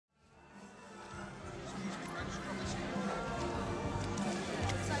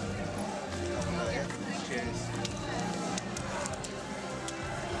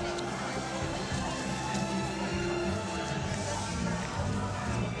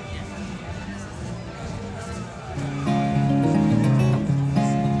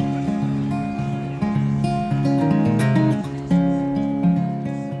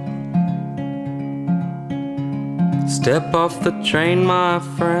Step off the train, my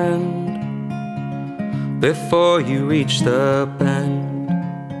friend, before you reach the bend.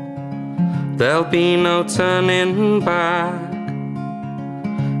 There'll be no turning back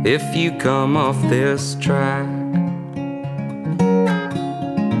if you come off this track.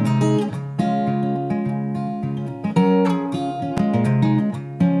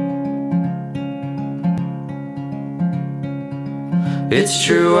 It's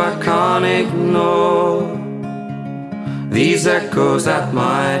true, I can't ignore these echoes at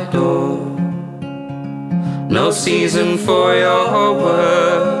my door. No season for your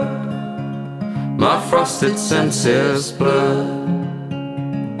word, my frosted senses blur.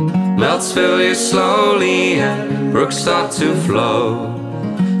 Melts fill you slowly and brooks start to flow.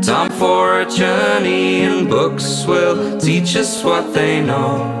 Time for a journey and books will teach us what they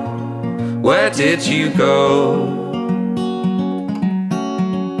know. Where did you go?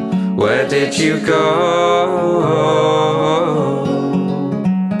 Where did you go?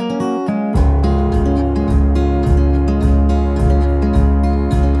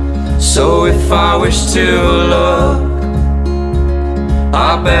 So if I wish to look,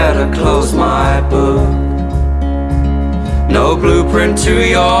 I better close my book. No blueprint to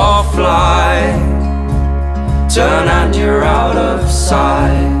your flight, turn and you're out of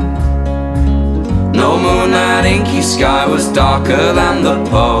sight. No moon, that inky sky was darker than the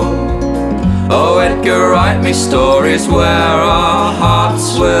pole. Oh, Edgar, write me stories where our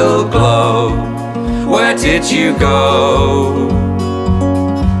hearts will glow. Where did you go?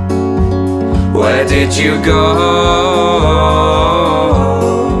 Where did you go?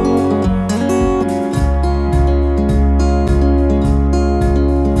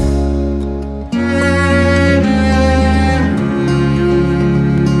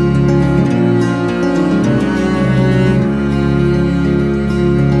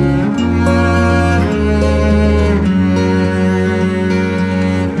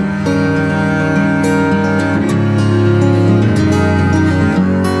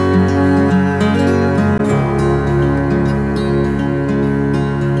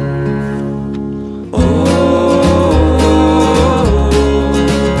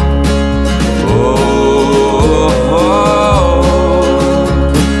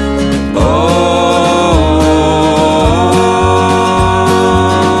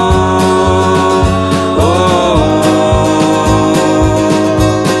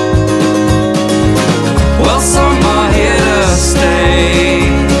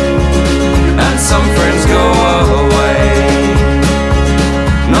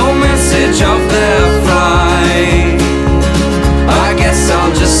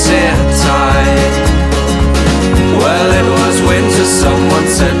 Someone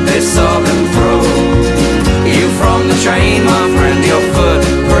said they saw them through you from the train, my friend. Your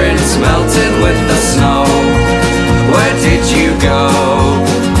footprints melted with the snow. Where did you go?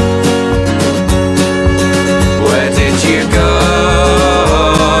 Where did you go?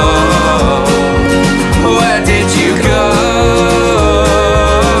 Where did you go?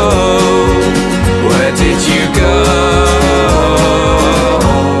 Where did you go?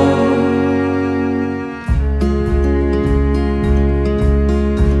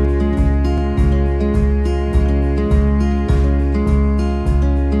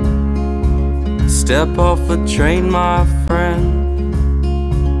 Step off a train, my friend,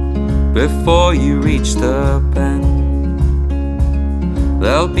 before you reach the bend.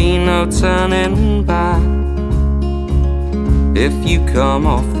 There'll be no turning back if you come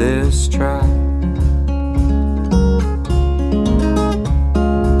off this track.